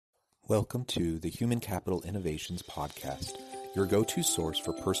Welcome to the Human Capital Innovations Podcast, your go-to source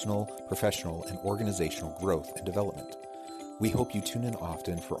for personal, professional, and organizational growth and development. We hope you tune in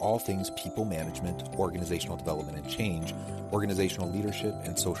often for all things people management, organizational development and change, organizational leadership,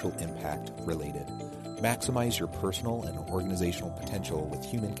 and social impact related. Maximize your personal and organizational potential with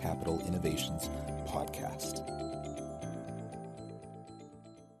Human Capital Innovations Podcast.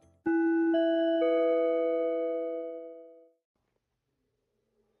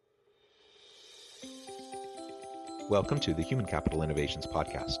 Welcome to the Human Capital Innovations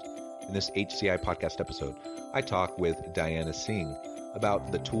Podcast. In this HCI podcast episode, I talk with Deanna Singh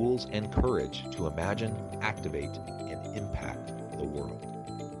about the tools and courage to imagine, activate, and impact the world.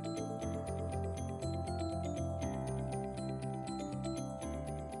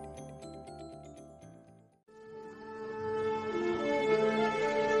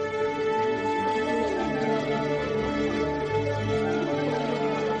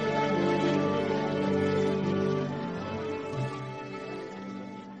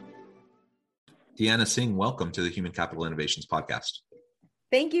 Deanna Singh, welcome to the Human Capital Innovations Podcast.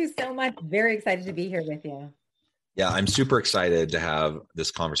 Thank you so much. Very excited to be here with you. Yeah, I'm super excited to have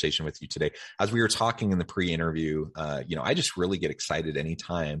this conversation with you today. As we were talking in the pre-interview, I just really get excited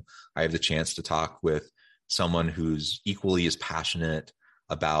anytime I have the chance to talk with someone who's equally as passionate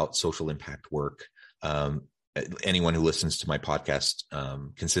about social impact work. Anyone who listens to my podcast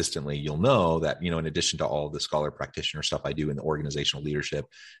consistently, you'll know that, in addition to all the scholar practitioner stuff I do in the organizational leadership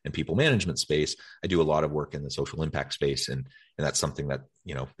and people management space, I do a lot of work in the social impact space. And that's something that,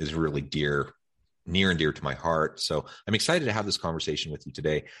 is really near and dear to my heart. So I'm excited to have this conversation with you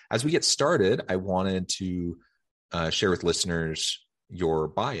today. As we get started, I wanted to share with listeners your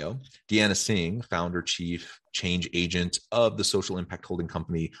bio. Deanna Singh, founder, chief change agent of the social impact holding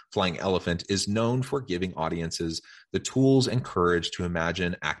company Flying Elephant, is known for giving audiences the tools and courage to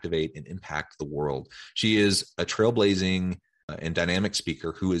imagine, activate, and impact the world. She is a trailblazing and dynamic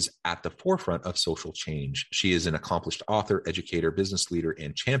speaker who is at the forefront of social change. She is an accomplished author, educator, business leader,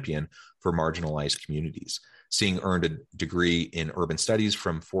 and champion for marginalized communities. Singh earned a degree in urban studies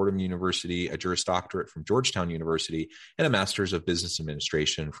from Fordham University, a Juris Doctorate from Georgetown University, and a master's of business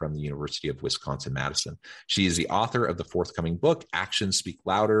administration from the University of Wisconsin-Madison. She is the author of the forthcoming book, Actions Speak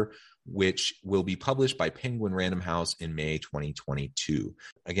Louder, which will be published by Penguin Random House in May 2022.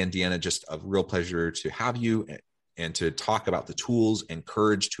 Again, Deanna, just a real pleasure to have you and to talk about the tools and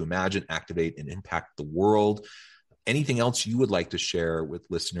courage to imagine, activate, and impact the world. Anything else you would like to share with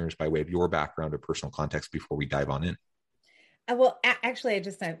listeners by way of your background or personal context before we dive on in? Well, actually,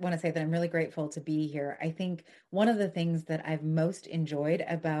 I want to say that I'm really grateful to be here. I think one of the things that I've most enjoyed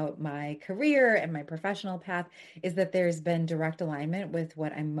about my career and my professional path is that there's been direct alignment with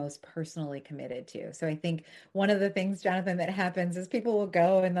what I'm most personally committed to. So I think one of the things, Jonathan, that happens is people will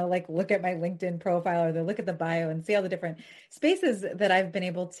go and they'll look at my LinkedIn profile or they'll look at the bio and see all the different spaces that I've been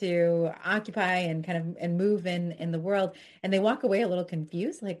able to occupy and move in the world. And they walk away a little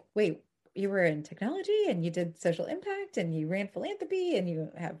confused, like, wait, you were in technology and you did social impact and you ran philanthropy and you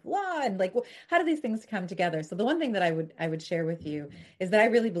have law and how do these things come together? So the one thing that I would share with you is that I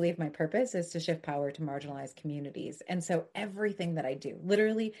really believe my purpose is to shift power to marginalized communities. And so everything that I do,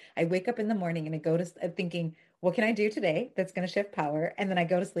 literally, I wake up in the morning and I go to thinking, what can I do today that's going to shift power? And then I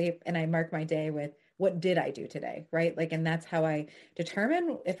go to sleep and I mark my day with, what did I do today? Right? And that's how I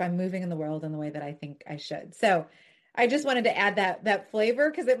determine if I'm moving in the world in the way that I think I should. So I just wanted to add that flavor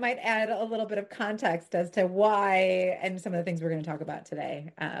because it might add a little bit of context as to why and some of the things we're going to talk about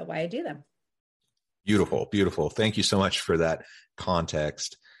today, why I do them. Beautiful, beautiful. Thank you so much for that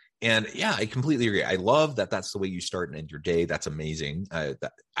context. And yeah, I completely agree. I love that that's the way you start and end your day. That's amazing. I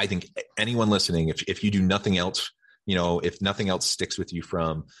think anyone listening, if you do nothing else, if nothing else sticks with you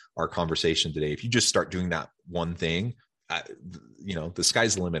from our conversation today, if you just start doing that one thing, the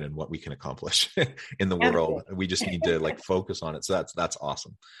sky's the limit in what we can accomplish in the world. We just need to focus on it. So that's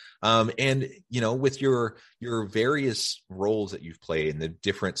awesome. And with your various roles that you've played and the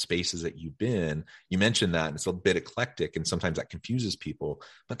different spaces that you've been, you mentioned that it's a bit eclectic and sometimes that confuses people,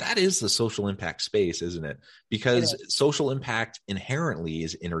 but that is the social impact space, isn't it? Because social impact inherently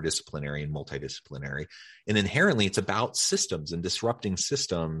is interdisciplinary and multidisciplinary, and inherently it's about systems and disrupting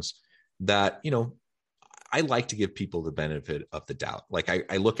systems that, I like to give people the benefit of the doubt.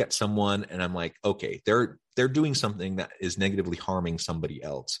 I look at someone and I'm like, okay, they're doing something that is negatively harming somebody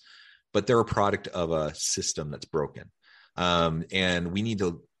else, but they're a product of a system that's broken. And we need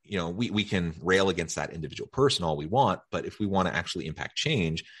to, we can rail against that individual person all we want, but if we want to actually impact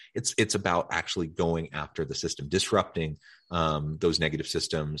change, it's about actually going after the system, disrupting those negative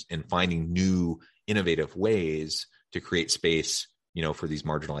systems and finding new innovative ways to create space for these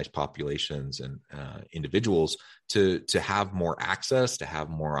marginalized populations and individuals to have more access, to have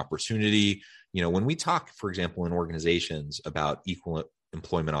more opportunity. When we talk, for example, in organizations about equal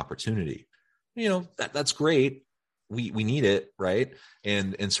employment opportunity, that's great. We need it, right?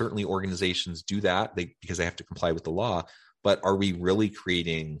 And certainly organizations do that because they have to comply with the law. But are we really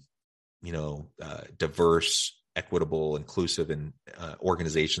creating, diverse, equitable, inclusive, and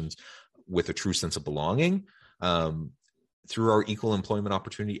organizations with a true sense of belonging through our equal employment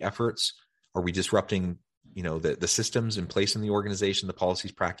opportunity efforts? Are we disrupting, the systems in place in the organization, the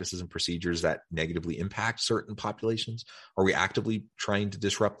policies, practices, and procedures that negatively impact certain populations? Are we actively trying to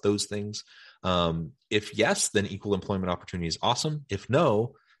disrupt those things? If yes, then equal employment opportunity is awesome. If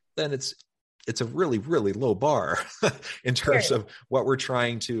no, then it's a really, really low bar in terms of what we're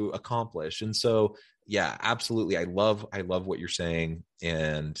trying to accomplish. And so, yeah, absolutely. I love what you're saying.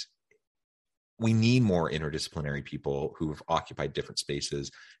 And we need more interdisciplinary people who have occupied different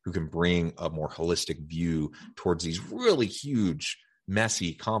spaces, who can bring a more holistic view towards these really huge,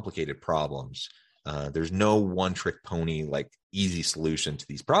 messy, complicated problems. There's no one trick pony, like easy solution to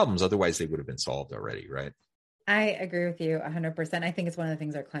these problems. Otherwise they would have been solved already. Right. I agree with you 100%. I think it's one of the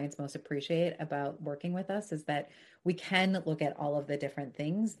things our clients most appreciate about working with us is that we can look at all of the different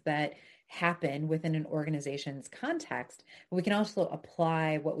things that happen within an organization's context. But we can also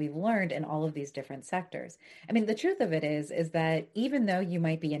apply what we've learned in all of these different sectors. I mean, the truth of it is that even though you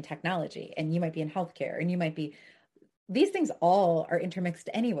might be in technology and you might be in healthcare and you might be, these things all are intermixed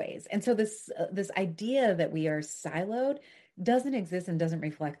anyways. And so this idea that we are siloed doesn't exist and doesn't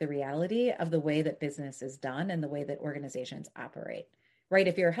reflect the reality of the way that business is done and the way that organizations operate, right?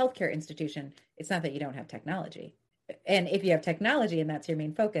 If you're a healthcare institution, it's not that you don't have technology. And if you have technology and that's your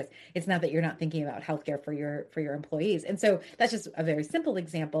main focus, it's not that you're not thinking about healthcare for your employees. And so that's just a very simple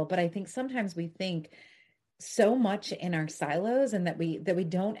example, but I think sometimes we think so much in our silos and that we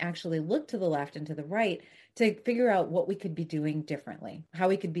don't actually look to the left and to the right to figure out what we could be doing differently, how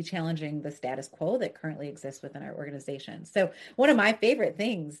we could be challenging the status quo that currently exists within our organization. So one of my favorite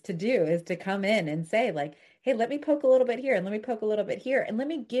things to do is to come in and say like, hey, let me poke a little bit here and let me poke a little bit here and let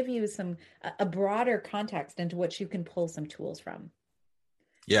me give you a broader context into which you can pull some tools from.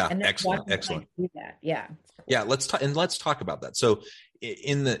 Yeah, And then excellent, excellent. do that. Yeah. Cool. Yeah, let's talk about that. So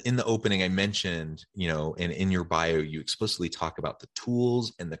in the opening, I mentioned, and in your bio, you explicitly talk about the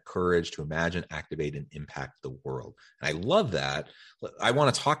tools and the courage to imagine, activate, and impact the world. And I love that. I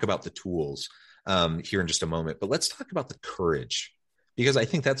want to talk about the tools here in just a moment, but let's talk about the courage, because I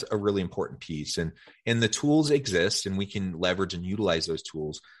think that's a really important piece. And the tools exist, and we can leverage and utilize those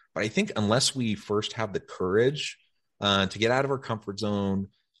tools. But I think unless we first have the courage to get out of our comfort zone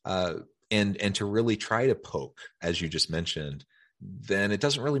and to really try to poke, as you just mentioned, then it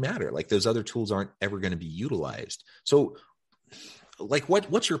doesn't really matter. Like those other tools aren't ever going to be utilized. So like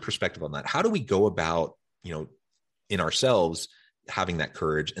what's your perspective on that? How do we go about, in ourselves having that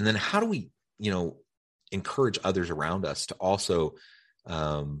courage? And then how do we, encourage others around us to also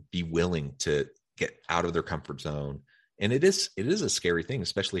be willing to get out of their comfort zone? And it is a scary thing,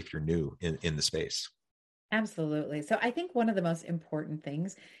 especially if you're new in the space. Absolutely. So I think one of the most important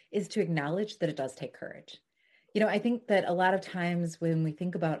things is to acknowledge that it does take courage. I think that a lot of times when we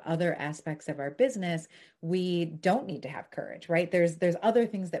think about other aspects of our business, we don't need to have courage, right? There's other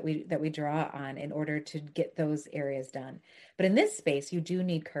things that we draw on in order to get those areas done. But in this space, you do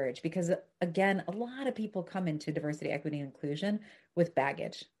need courage because again, a lot of people come into diversity, equity, and inclusion with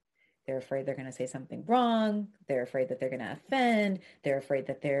baggage. They're afraid they're going to say something wrong. They're afraid that they're going to offend. They're afraid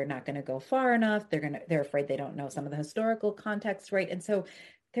that they're not going to go far enough. They're afraid they don't know some of the historical context, right? And so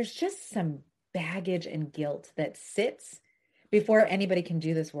there's just some baggage and guilt that sits before anybody can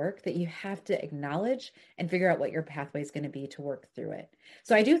do this work that you have to acknowledge and figure out what your pathway is going to be to work through it.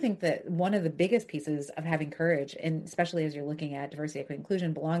 So I do think that one of the biggest pieces of having courage, and especially as you're looking at diversity, equity,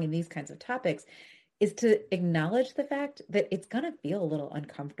 inclusion, belonging, these kinds of topics, is to acknowledge the fact that it's going to feel a little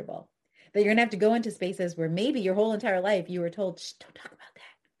uncomfortable, that you're going to have to go into spaces where maybe your whole entire life you were told, shh, don't talk about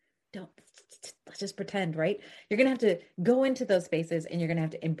that. Let's just pretend, right? You're going to have to go into those spaces and you're going to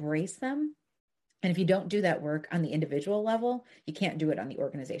have to embrace them. And if you don't do that work on the individual level, you can't do it on the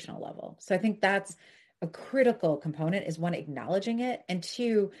organizational level. So I think that's a critical component, is one, acknowledging it, and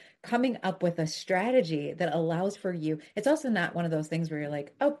two, coming up with a strategy that allows for you. It's also not one of those things where you're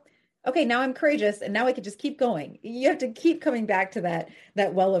like, oh, okay, now I'm courageous and now I can just keep going. You have to keep coming back to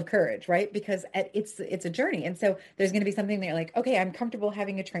that well of courage, right? Because it's a journey. And so there's going to be something that you're like, okay, I'm comfortable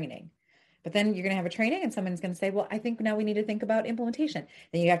having a training. But then you're going to have a training and someone's going to say, well, I think now we need to think about implementation.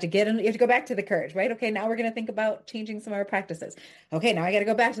 Then you have to you have to go back to the courage, right? Okay, now we're going to think about changing some of our practices. Okay, now I got to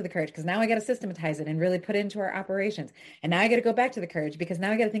go back to the courage because now I got to systematize it and really put it into our operations. And now I got to go back to the courage because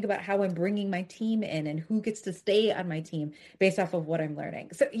now I got to think about how I'm bringing my team in and who gets to stay on my team based off of what I'm learning.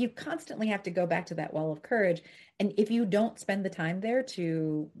 So you constantly have to go back to that well of courage. And if you don't spend the time there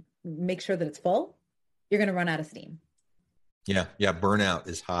to make sure that it's full, you're going to run out of steam. Yeah. Yeah. Burnout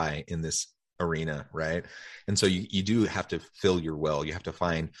is high in this arena, right? And so you do have to fill your well. You have to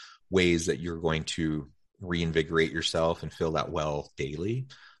find ways that you're going to reinvigorate yourself and fill that well daily.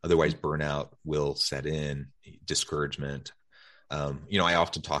 Otherwise, burnout will set in, discouragement. I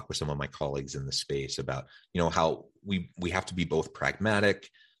often talk with some of my colleagues in the space about, how we have to be both pragmatic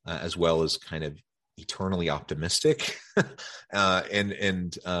as well as kind of eternally optimistic, the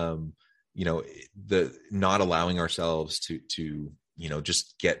not allowing ourselves to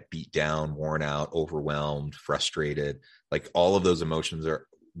just get beat down, worn out, overwhelmed, frustrated. Like all of those emotions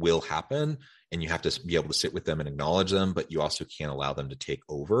will happen, and you have to be able to sit with them and acknowledge them, but you also can't allow them to take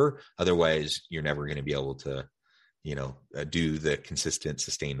over. Otherwise, you're never going to be able to, do the consistent,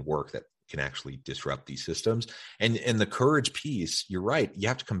 sustained work that can actually disrupt these systems. And the courage piece, you're right. You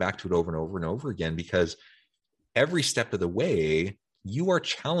have to come back to it over and over and over again, because every step of the way, you are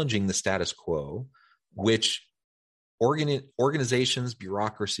challenging the status quo, which organizations,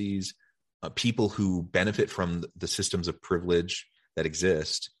 bureaucracies, people who benefit from the systems of privilege that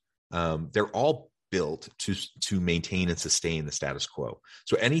exist, they're all built to maintain and sustain the status quo.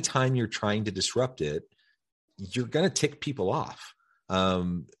 So anytime you're trying to disrupt it, you're going to tick people off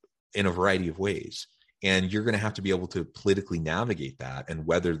in a variety of ways. And you're going to have to be able to politically navigate that and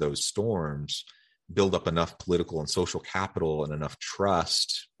weather those storms, build up enough political and social capital and enough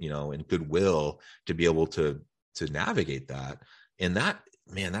trust, and goodwill to be able to navigate that. And that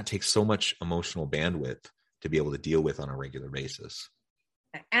takes so much emotional bandwidth to be able to deal with on a regular basis.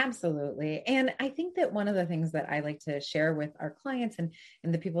 Absolutely. And I think that one of the things that I like to share with our clients and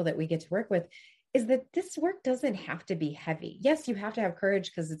the people that we get to work with is that this work doesn't have to be heavy. Yes, you have to have courage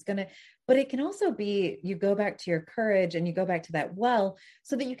because but it can also be, you go back to your courage and you go back to that well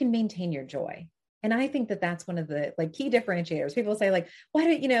so that you can maintain your joy. And I think that that's one of the key differentiators. People say why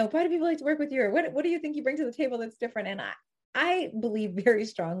do people like to work with you? Or what do you think you bring to the table that's different? And I believe very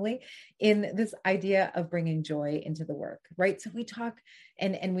strongly in this idea of bringing joy into the work, right? So we talk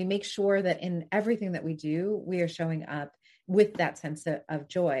and we make sure that in everything that we do, we are showing up with that sense of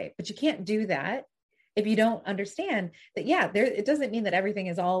joy. But you can't do that if you don't understand that, it doesn't mean that everything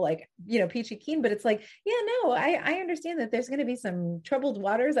is all peachy keen, but it's I understand that there's going to be some troubled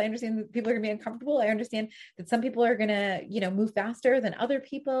waters. I understand that people are going to be uncomfortable. I understand that some people are going to, move faster than other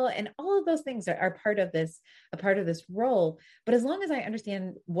people. And all of those things are a part of this role. But as long as I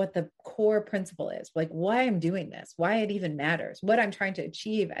understand what the core principle is, why I'm doing this, why it even matters, what I'm trying to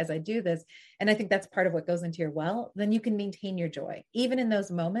achieve as I do this. And I think that's part of what goes into your well, then you can maintain your joy, even in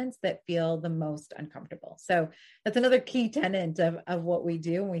those moments that feel the most uncomfortable. So that's another key tenet of what we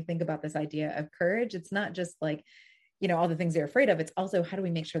do when we think about this idea of courage. It's not just all the things you're afraid of. It's also, how do we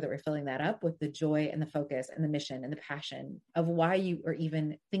make sure that we're filling that up with the joy and the focus and the mission and the passion of why you are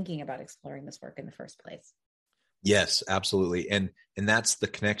even thinking about exploring this work in the first place? Yes, absolutely. And that's the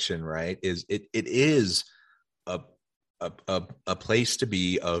connection, right? It is a place to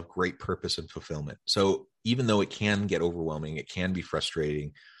be of great purpose and fulfillment. So even though it can get overwhelming, it can be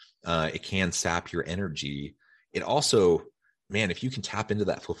frustrating, it can sap your energy, it also, if you can tap into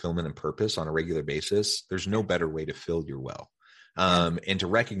that fulfillment and purpose on a regular basis, there's no better way to fill your well. And to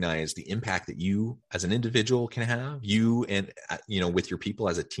recognize the impact that you as an individual can have, you and, with your people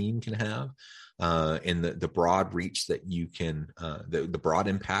as a team can have, and the broad reach that you can, the broad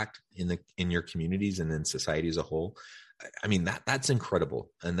impact in your communities and in society as a whole. I mean, that's incredible.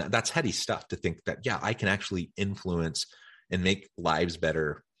 And that's heady stuff to think that, I can actually influence and make lives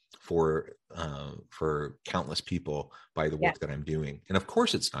better for countless people by the work that I'm doing. And of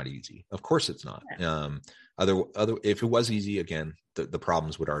course it's not easy. Of course it's not. If it was easy, again, the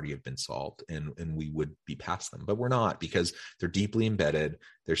problems would already have been solved and we would be past them, but we're not, because they're deeply embedded,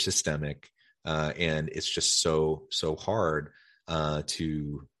 they're systemic, and it's just so hard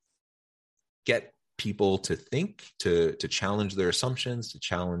to get people to think, to challenge their assumptions, to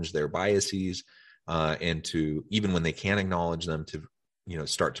challenge their biases, and to, even when they can't acknowledge them, to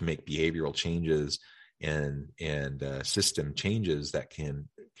start to make behavioral changes and system changes that can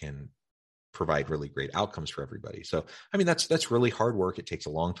provide really great outcomes for everybody. So, that's really hard work. It takes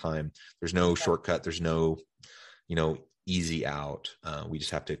a long time. There's no shortcut. There's no, easy out. We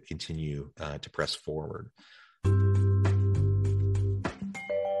just have to continue to press forward.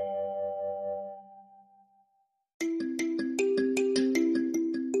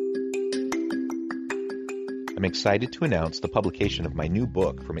 I'm excited to announce the publication of my new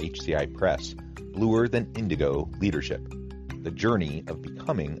book from HCI Press, Bluer Than Indigo Leadership: The Journey of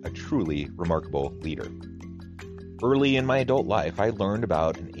Becoming a Truly Remarkable Leader. Early in my adult life, I learned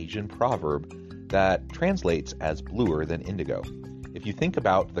about an Asian proverb that translates as bluer than indigo. If you think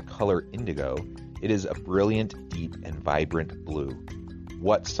about the color indigo, it is a brilliant, deep, and vibrant blue,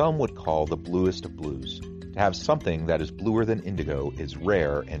 what some would call the bluest of blues. To have something that is bluer than indigo is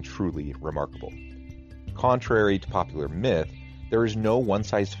rare and truly remarkable. Contrary to popular myth, there is no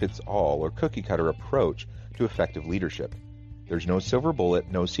one-size-fits-all or cookie-cutter approach to effective leadership. There's no silver bullet,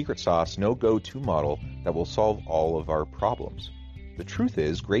 no secret sauce, no go-to model that will solve all of our problems. The truth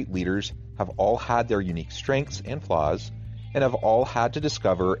is, great leaders have all had their unique strengths and flaws, and have all had to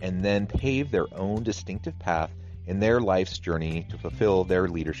discover and then pave their own distinctive path in their life's journey to fulfill their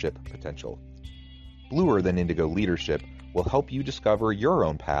leadership potential. Bluer Than Indigo Leadership will help you discover your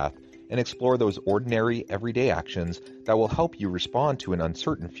own path and explore those ordinary, everyday actions that will help you respond to an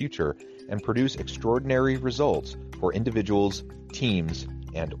uncertain future and produce extraordinary results for individuals, teams,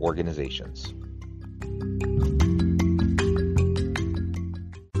 and organizations.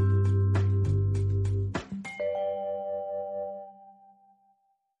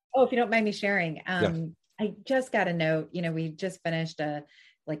 Oh, if you don't mind me sharing, Yeah. I just got a note, we just finished a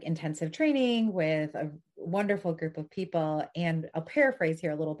intensive training with a wonderful group of people. And I'll paraphrase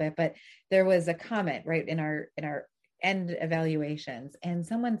here a little bit, but there was a comment right in our end evaluations. And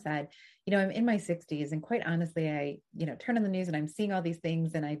someone said, I'm in my 60s. And quite honestly, I, turn on the news and I'm seeing all these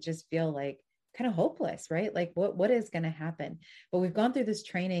things and I just feel like kind of hopeless, right? Like what is going to happen? But we've gone through this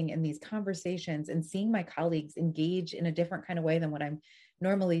training and these conversations and seeing my colleagues engage in a different kind of way than what I'm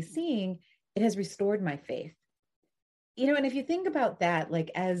normally seeing, it has restored my faith. And if you think about that,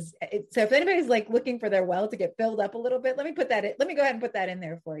 so if anybody's looking for their well to get filled up a little bit, let me go ahead and put that in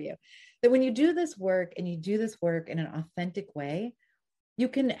there for you. That when you do this work and you do this work in an authentic way, you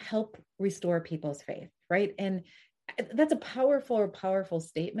can help restore people's faith, right? And that's a powerful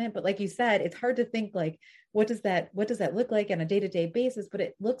statement. But like you said, it's hard to think what does that look like on a day-to-day basis? But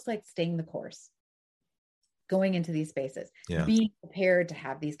it looks like staying the course, going into these spaces, being prepared to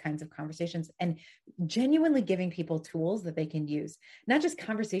have these kinds of conversations and genuinely giving people tools that they can use, not just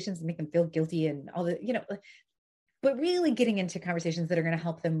conversations that make them feel guilty and all the, but really getting into conversations that are going to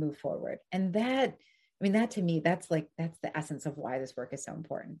help them move forward. And that to me, that's the essence of why this work is so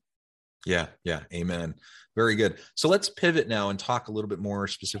important. Yeah. Amen. Very good. So let's pivot now and talk a little bit more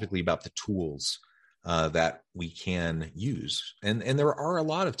specifically about the tools that we can use. And there are a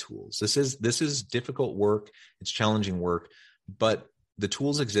lot of tools. This is difficult work. It's challenging work, but the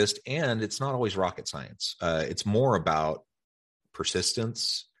tools exist and it's not always rocket science. It's more about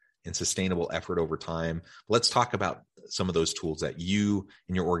persistence and sustainable effort over time. Let's talk about some of those tools that you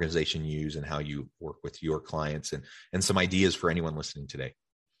and your organization use and how you work with your clients and some ideas for anyone listening today.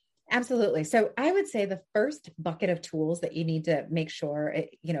 Absolutely. So I would say the first bucket of tools that you need to make sure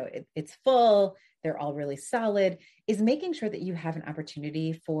it's full, they're all really solid, is making sure that you have an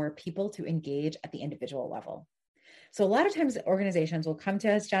opportunity for people to engage at the individual level. So a lot of times organizations will come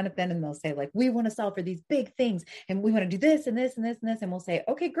to us, Jonathan, and they'll say we want to solve for these big things and we want to do this and this and this and this. And we'll say,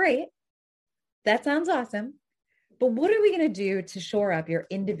 okay, great. That sounds awesome. But what are we going to do to shore up your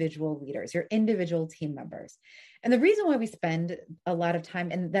individual leaders, your individual team members? And the reason why we spend a lot of time,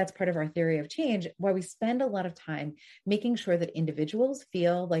 and that's part of our theory of change, why we spend a lot of time making sure that individuals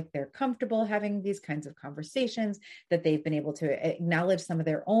feel like they're comfortable having these kinds of conversations, that they've been able to acknowledge some of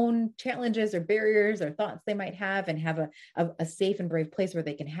their own challenges or barriers or thoughts they might have and have a safe and brave place where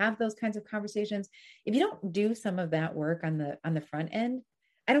they can have those kinds of conversations. If you don't do some of that work on the front end,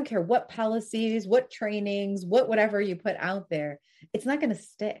 I don't care what policies, what trainings, whatever you put out there, it's not going to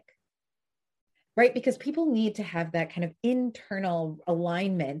stick. Right? Because people need to have that kind of internal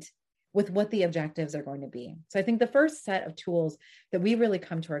alignment with what the objectives are going to be. So I think the first set of tools that we really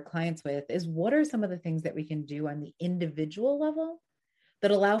come to our clients with is what are some of the things that we can do on the individual level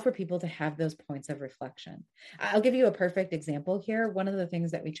that allow for people to have those points of reflection. I'll give you a perfect example here. One of the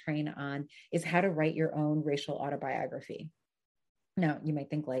things that we train on is how to write your own racial autobiography. Now, you might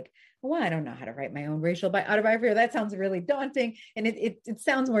think well, I don't know how to write my own racial autobiography, or that sounds really daunting. And it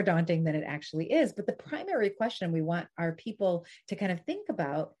sounds more daunting than it actually is. But the primary question we want our people to kind of think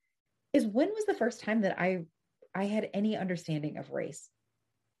about is, when was the first time that I had any understanding of race?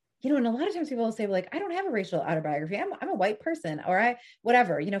 And a lot of times people will say, I don't have a racial autobiography. I'm a white person, or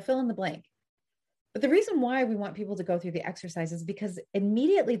whatever, fill in the blank. But the reason why we want people to go through the exercise is because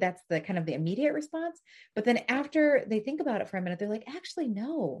immediately that's the kind of the immediate response. But then after they think about it for a minute, they're like, actually,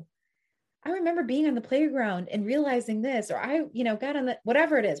 no, I remember being on the playground and realizing this, or I, got on the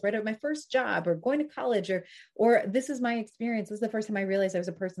whatever it is, right? Or my first job or going to college, or this is my experience. This is the first time I realized I was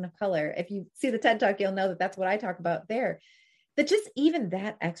a person of color. If you see the TED Talk, you'll know that that's what I talk about there. That just even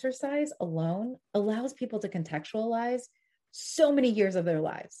that exercise alone allows people to contextualize so many years of their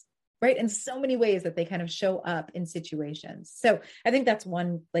lives, right? In so many ways that they kind of show up in situations. So I think that's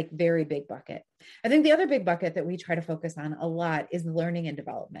one like very big bucket. I think the other big bucket that we try to focus on a lot is learning and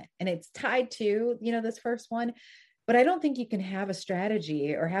development. And it's tied to, this first one, but I don't think you can have a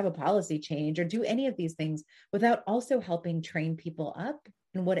strategy or have a policy change or do any of these things without also helping train people up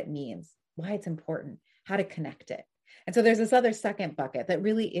in what it means, why it's important, how to connect it. And so there's this other second bucket that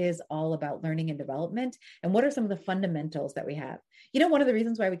really is all about learning and development. And what are some of the fundamentals that we have? One of the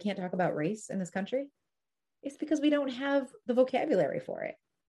reasons why we can't talk about race in this country is because we don't have the vocabulary for it.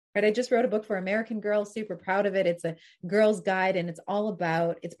 Right. I just wrote a book for American girls, super proud of it. It's a girl's guide, and it's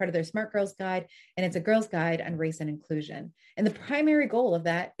part of their Smart Girls Guide, and it's a girl's guide on race and inclusion. And the primary goal of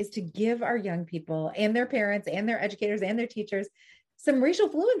that is to give our young people and their parents and their educators and their teachers some racial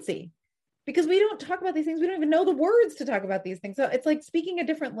fluency, because we don't talk about these things. We don't even know the words to talk about these things. So it's like speaking a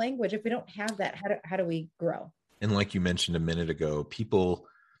different language. If we don't have that, how do we grow? And like you mentioned a minute ago, people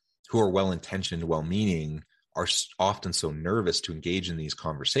who are well-intentioned, well-meaning are often so nervous to engage in these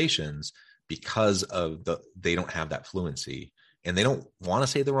conversations because they don't have that fluency, and they don't want to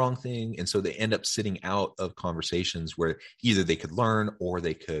say the wrong thing. And so they end up sitting out of conversations where either they could learn or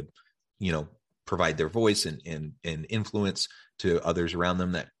they could, provide their voice and influence to others around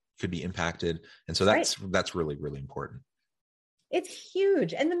them that could be impacted. And so that's really, really important. It's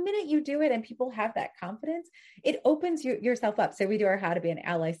huge. And the minute you do it and people have that confidence, it opens yourself up. So we do our How to Be an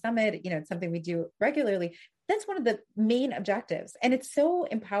Ally Summit. It's something we do regularly. That's one of the main objectives. And it's so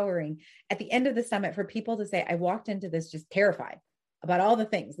empowering at the end of the summit for people to say, I walked into this just terrified about all the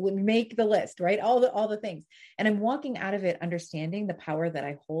things, make the list, right? All the things. And I'm walking out of it understanding the power that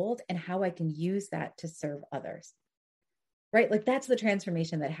I hold and how I can use that to serve others, right? Like that's the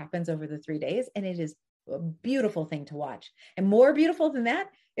transformation that happens over the 3 days. And it is a beautiful thing to watch. And more beautiful than that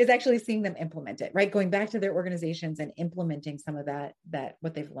is actually seeing them implement it, right? Going back to their organizations and implementing some of that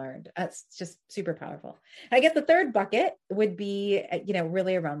what they've learned. It's just super powerful. And I guess the third bucket would be,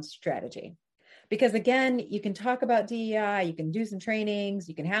 really around strategy. Because again, you can talk about DEI, you can do some trainings,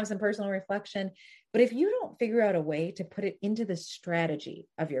 you can have some personal reflection, but if you don't figure out a way to put it into the strategy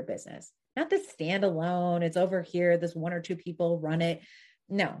of your business, not this standalone, it's over here, this one or two people run it.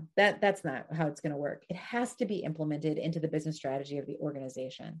 No, that's not how it's going to work. It has to be implemented into the business strategy of the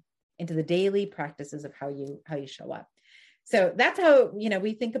organization, into the daily practices of how you show up. So that's how,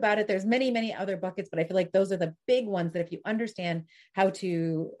 we think about it. There's many, many other buckets, but I feel like those are the big ones that if you understand how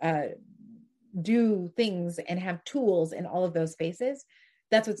to do things and have tools in all of those spaces,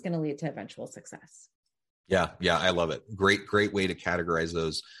 that's what's going to lead to eventual success. Yeah, I love it. Great way to categorize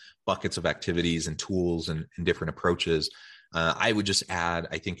those buckets of activities and tools and different approaches. I would just add,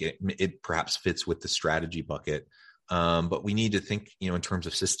 I think it perhaps fits with the strategy bucket, but we need to think, in terms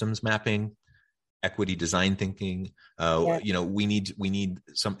of systems mapping, equity design thinking. We need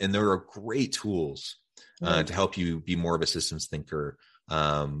some, and there are great tools to help you be more of a systems thinker.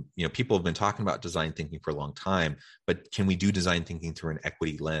 People have been talking about design thinking for a long time, but can we do design thinking through an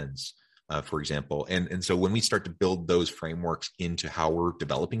equity lens? For example. And so when we start to build those frameworks into how we're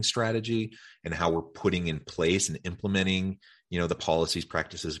developing strategy and how we're putting in place and implementing, the policies,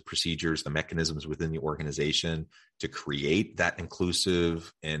 practices, procedures, the mechanisms within the organization to create that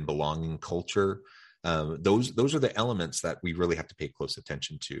inclusive and belonging culture, those are the elements that we really have to pay close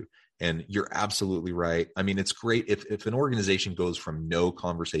attention to. And you're absolutely right. I mean, it's great if an organization goes from no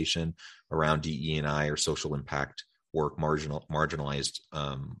conversation around DE&I or social impact work, marginalized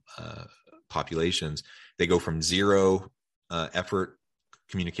populations, they go from zero effort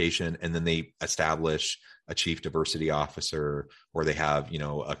communication, and then they establish a chief diversity officer, or they have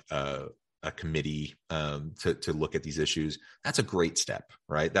a committee to look at these issues. That's a great step,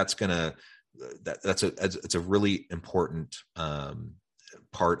 right? It's a really important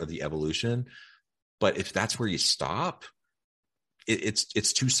part of the evolution. But if that's where you stop,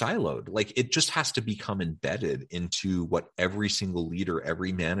 it's too siloed. Like, it just has to become embedded into what every single leader,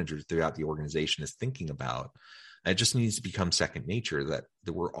 every manager throughout the organization is thinking about. And it just needs to become second nature, that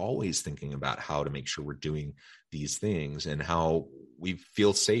we're always thinking about how to make sure we're doing these things and how we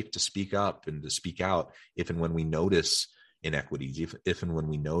feel safe to speak up and to speak out if and when we notice inequities, if and when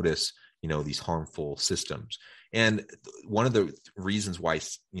we notice, these harmful systems. And one of the reasons why,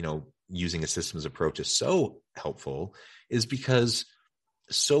 using a systems approach is so helpful is because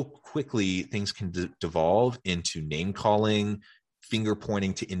so quickly things can devolve into name calling, finger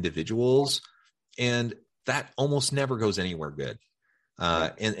pointing to individuals, and that almost never goes anywhere good.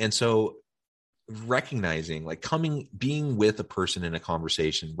 And so recognizing, like, being with a person in a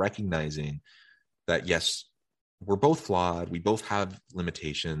conversation, recognizing that, yes, we're both flawed, we both have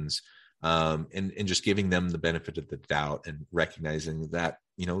limitations, and just giving them the benefit of the doubt, and recognizing that,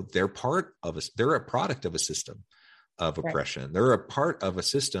 they're they're a product of a system of oppression. Right. They're a part of a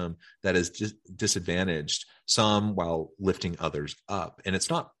system that is disadvantaged some while lifting others up. And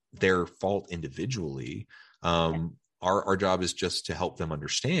it's not their fault individually. Our job is just to help them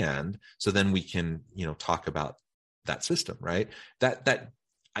understand. So then we can, talk about that system, right? That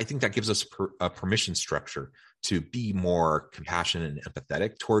I think that gives us a permission structure to be more compassionate and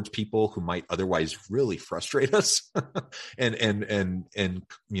empathetic towards people who might otherwise really frustrate us and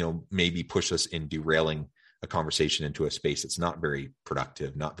maybe push us in derailing a conversation into a space that's not very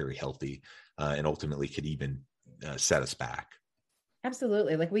productive, not very healthy, and ultimately could even set us back.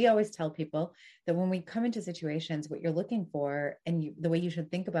 Absolutely. Like, we always tell people that when we come into situations, what you're looking for, and the way you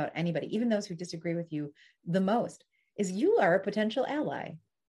should think about anybody, even those who disagree with you the most, is you are a potential ally.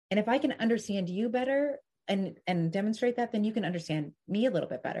 And if I can understand you better and demonstrate that, then you can understand me a little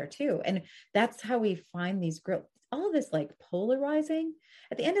bit better too. And that's how we find these groups. All this like polarizing,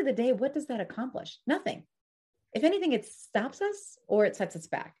 at the end of the day, what does that accomplish? Nothing. If anything, it stops us or it sets us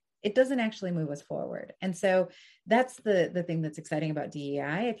back. It doesn't actually move us forward. And so that's the thing that's exciting about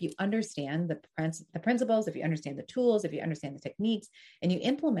DEI. If you understand the principles, if you understand the tools, if you understand the techniques, and you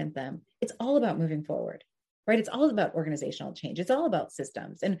implement them, it's all about moving forward, right? It's all about organizational change. It's all about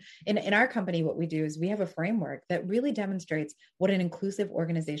systems. And in our company, what we do is we have a framework that really demonstrates what an inclusive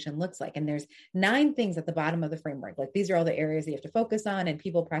organization looks like. And there's 9 things at the bottom of the framework. Like, these are all the areas that you have to focus on, and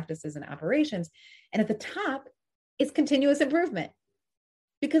people, practices, and operations. And at the top is continuous improvement.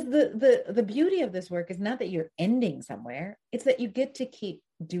 Because the beauty of this work is not that you're ending somewhere. It's that you get to keep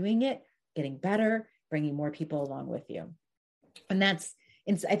doing it, getting better, bringing more people along with you. And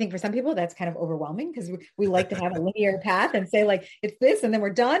I think for some people, that's kind of overwhelming, because we like to have a linear path and say, like, it's this, and then we're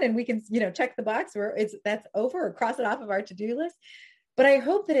done, and we can, check the box where that's over, or cross it off of our to-do list. But I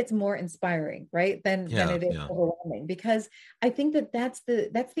hope that it's more inspiring, right, than it is overwhelming, because I think that's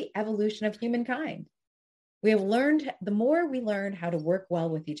the evolution of humankind. We have learned, the more we learn how to work well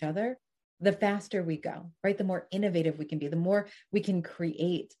with each other, the faster we go, right? The more innovative we can be, the more we can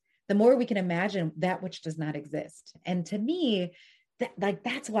create, the more we can imagine that which does not exist. And to me,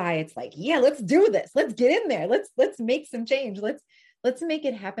 that's why it's like, yeah, let's do this. Let's get in there. Let's make some change. Let's make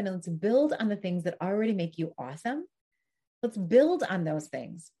it happen. And let's build on the things that already make you awesome. Let's build on those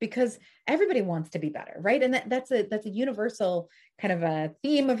things, because everybody wants to be better, right? And that's a universal kind of a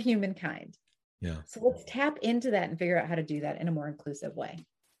theme of humankind. Yeah. So let's tap into that and figure out how to do that in a more inclusive way.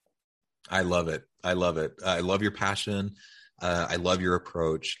 I love it. I love your passion. I love your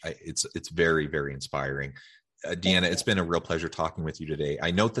approach. It's very, very inspiring. Deanna, it's been a real pleasure talking with you today.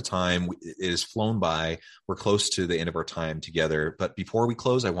 I note the time is flown by. We're close to the end of our time together. But before we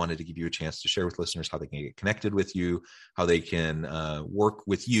close, I wanted to give you a chance to share with listeners how they can get connected with you, how they can work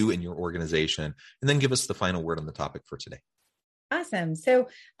with you and your organization, and then give us the final word on the topic for today. Awesome. So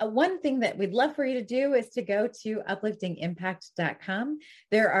one thing that we'd love for you to do is to go to upliftingimpact.com.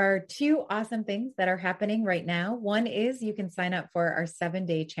 There are 2 awesome things that are happening right now. One is you can sign up for our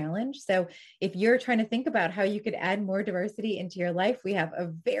 7-day challenge. So if you're trying to think about how you could add more diversity into your life, we have a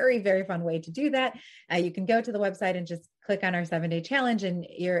very, very fun way to do that. You can go to the website and just click on our 7-day challenge, and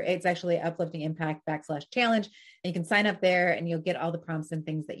it's actually upliftingimpact.com/challenge. And you can sign up there, and you'll get all the prompts and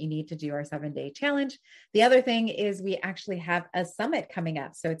things that you need to do our 7-day challenge. The other thing is we actually have a summit coming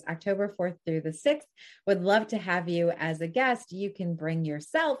up. So it's October 4th through the 6th. Would love to have you as a guest. You can bring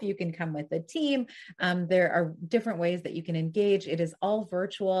yourself, you can come with a team. There are different ways that you can engage. It is all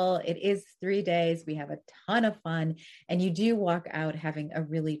virtual. It is 3 days. We have a ton of fun, and you do walk out having a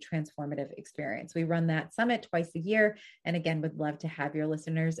really transformative experience. We run that summit twice a year. And again, would love to have your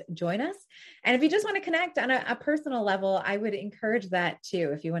listeners join us. And if you just want to connect on a personal level, I would encourage that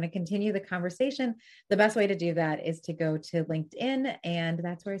too. If you want to continue the conversation, the best way to do that is to go to LinkedIn. And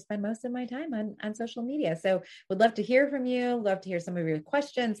that's where I spend most of my time on social media. So would love to hear from you, love to hear some of your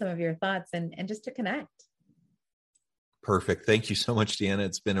questions, some of your thoughts, and just to connect. Perfect. Thank you so much, Deanna.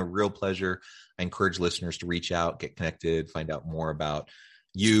 It's been a real pleasure. I encourage listeners to reach out, get connected, find out more about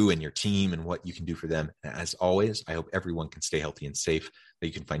you and your team and what you can do for them. And as always, I hope everyone can stay healthy and safe, that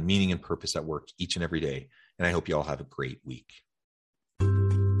you can find meaning and purpose at work each and every day. And I hope you all have a great week.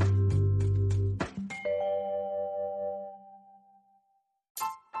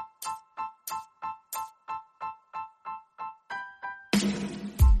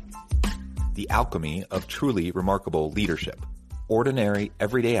 The alchemy of truly remarkable leadership, ordinary,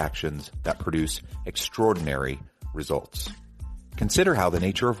 everyday actions that produce extraordinary results. Consider how the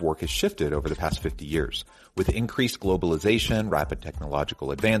nature of work has shifted over the past 50 years. With increased globalization, rapid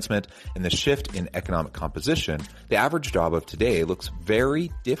technological advancement, and the shift in economic composition, the average job of today looks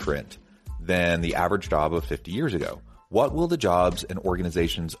very different than the average job of 50 years ago. What will the jobs and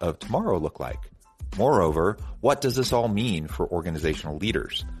organizations of tomorrow look like? Moreover, what does this all mean for organizational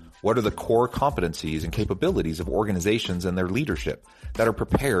leaders? What are the core competencies and capabilities of organizations and their leadership that are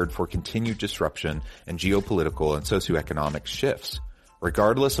prepared for continued disruption and geopolitical and socioeconomic shifts?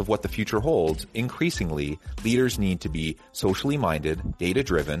 Regardless of what the future holds, increasingly, leaders need to be socially minded,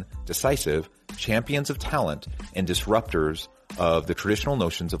 data-driven, decisive, champions of talent, and disruptors of the traditional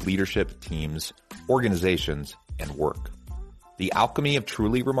notions of leadership, teams, organizations, and work. The alchemy of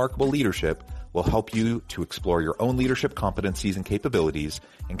truly remarkable leadership will help you to explore your own leadership competencies and capabilities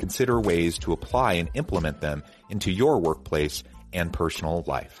and consider ways to apply and implement them into your workplace and personal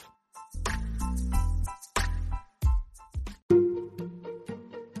life.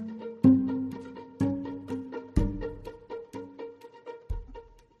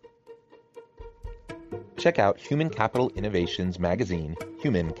 Check out Human Capital Innovations magazine,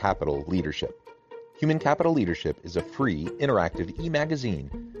 Human Capital Leadership. Human Capital Leadership is a free, interactive e-magazine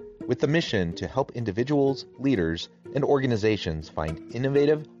with the mission to help individuals, leaders, and organizations find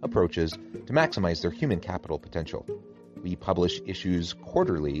innovative approaches to maximize their human capital potential. We publish issues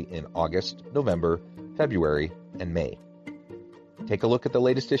quarterly in August, November, February, and May. Take a look at the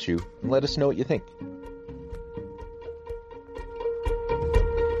latest issue and let us know what you think.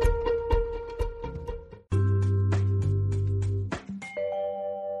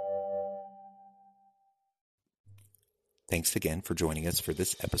 Thanks again for joining us for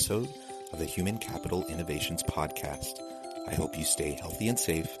this episode of the Human Capital Innovations Podcast. I hope you stay healthy and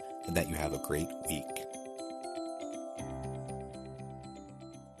safe and that you have a great week.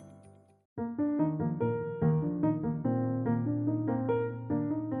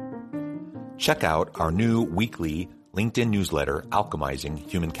 Check out our new weekly LinkedIn newsletter, Alchemizing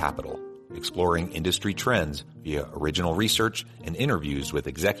Human Capital, exploring industry trends via original research and interviews with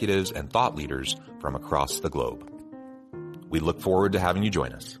executives and thought leaders from across the globe. We look forward to having you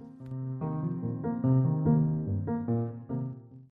join us.